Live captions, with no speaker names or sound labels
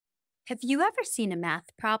Have you ever seen a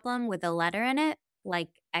math problem with a letter in it, like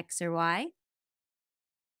X or Y?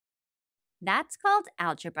 That's called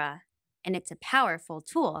algebra, and it's a powerful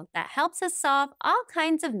tool that helps us solve all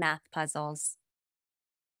kinds of math puzzles.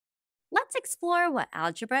 Let's explore what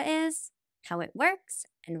algebra is, how it works,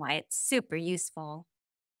 and why it's super useful.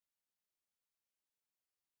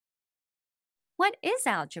 What is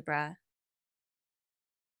algebra?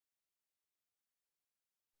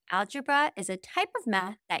 Algebra is a type of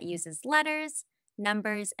math that uses letters,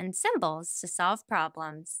 numbers, and symbols to solve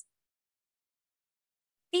problems.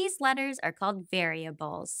 These letters are called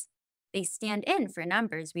variables. They stand in for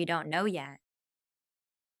numbers we don't know yet.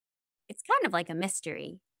 It's kind of like a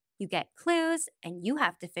mystery. You get clues, and you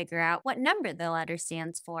have to figure out what number the letter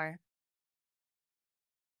stands for.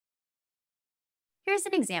 Here's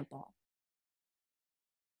an example.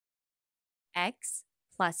 X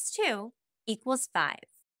plus 2 equals 5.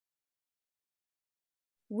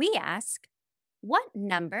 We ask, what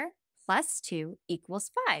number plus 2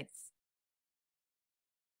 equals 5?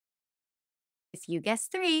 If you guess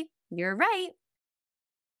 3, you're right,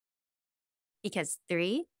 because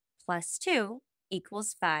 3 plus 2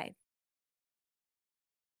 equals 5.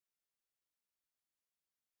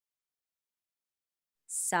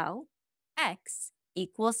 So, x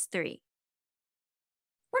equals 3.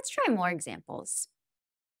 Let's try more examples.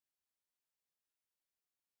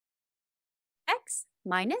 X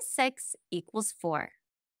minus 6 equals 4.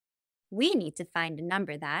 We need to find a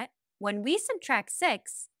number that, when we subtract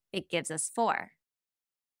 6, it gives us 4.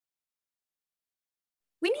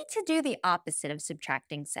 We need to do the opposite of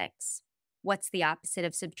subtracting 6. What's the opposite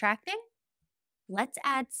of subtracting? Let's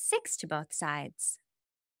add 6 to both sides.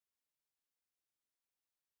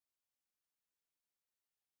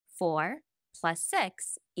 4 plus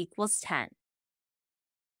 6 equals 10.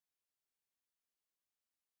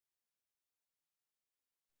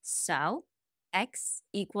 So, x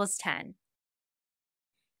equals 10.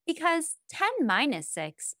 Because 10 minus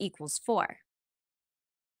 6 equals 4.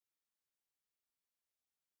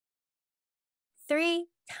 3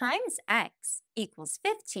 times x equals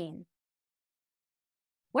 15.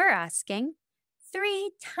 We're asking,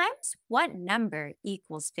 3 times what number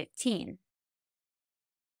equals 15?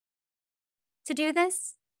 To do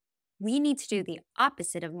this, we need to do the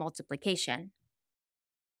opposite of multiplication.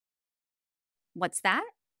 What's that?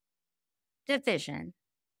 Division.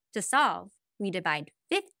 To solve, we divide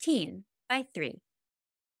 15 by 3.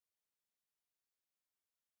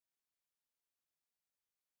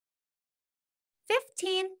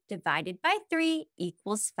 "15 divided by 3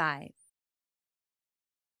 equals 5.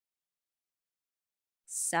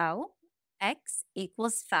 So, x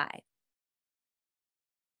equals 5.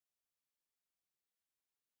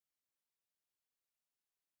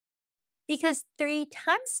 Because 3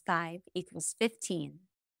 times 5 equals 15.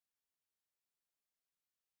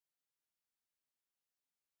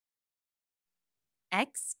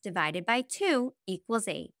 X divided by 2 equals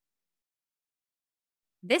 8.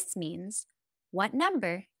 This means, what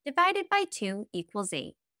number divided by 2 equals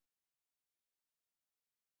 8?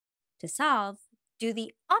 To solve, do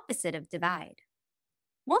the opposite of divide.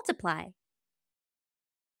 Multiply.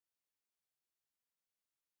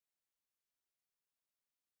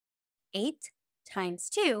 8 times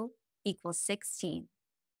 2 equals 16.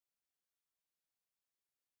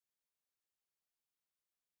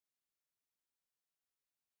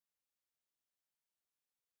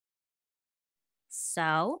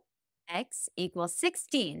 So, x equals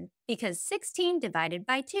 16 because 16 divided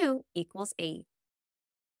by 2 equals 8.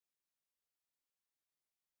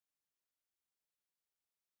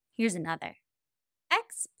 Here's another.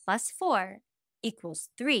 X plus 4 equals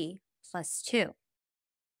 3 plus 2.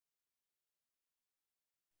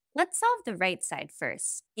 Let's solve the right side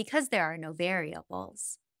first, because there are no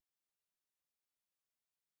variables.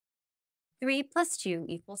 3 plus 2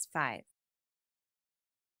 equals 5.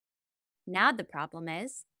 Now the problem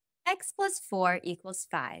is, x plus 4 equals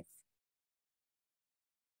 5.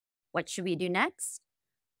 What should we do next?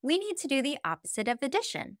 We need to do the opposite of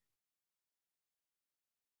addition.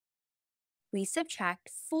 We subtract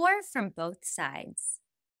 4 from both sides.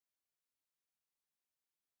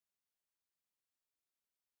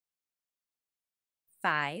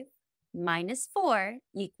 5 minus 4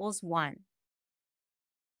 equals 1.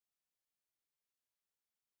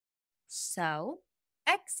 So,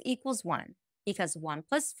 x equals 1 because 1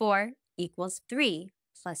 plus 4 equals 3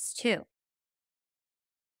 plus 2.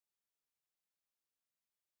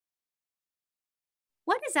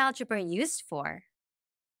 What is algebra used for?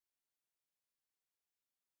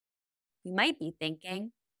 You might be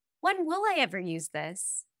thinking, when will I ever use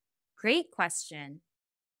this? Great question.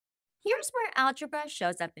 Here's where algebra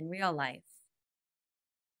shows up in real life: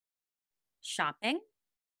 shopping,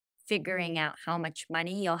 figuring out how much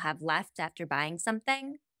money you'll have left after buying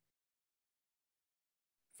something;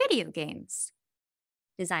 video games,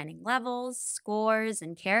 designing levels, scores,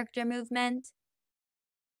 and character movement;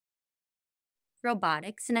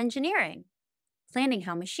 robotics and engineering, planning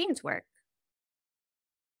how machines work;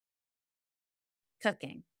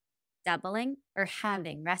 cooking, doubling or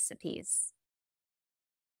halving recipes;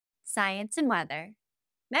 science and weather,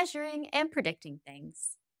 measuring and predicting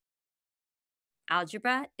things.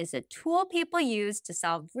 Algebra is a tool people use to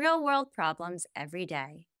solve real-world problems every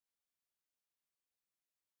day.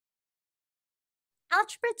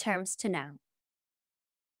 Algebra terms to know: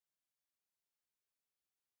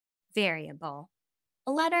 variable,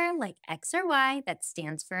 a letter like X or Y that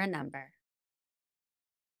stands for a number;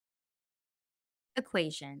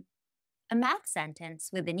 equation, a math sentence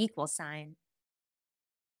with an equal sign;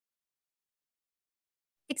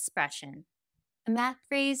 expression, a math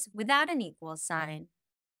phrase without an equal sign;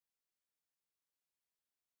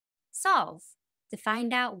 solve, to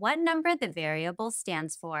find out what number the variable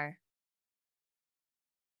stands for.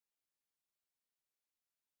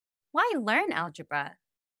 Why learn algebra?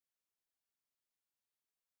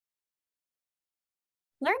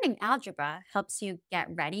 Learning algebra helps you get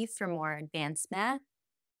ready for more advanced math,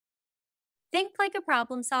 think like a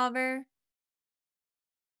problem solver,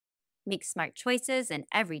 make smart choices in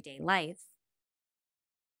everyday life,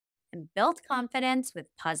 and build confidence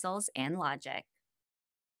with puzzles and logic.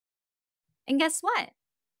 And guess what?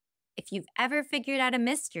 If you've ever figured out a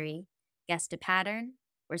mystery, guessed a pattern,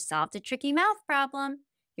 or solved a tricky math problem,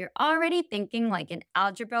 you're already thinking like an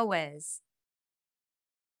algebra whiz.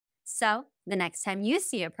 So, the next time you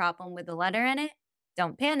see a problem with a letter in it,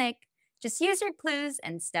 don't panic. Just use your clues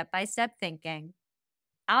and step-by-step thinking.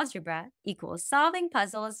 Algebra equals solving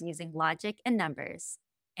puzzles using logic and numbers.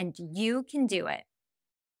 And you can do it.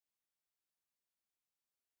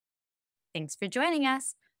 Thanks for joining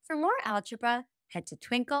us. For more algebra, head to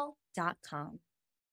twinkl.com.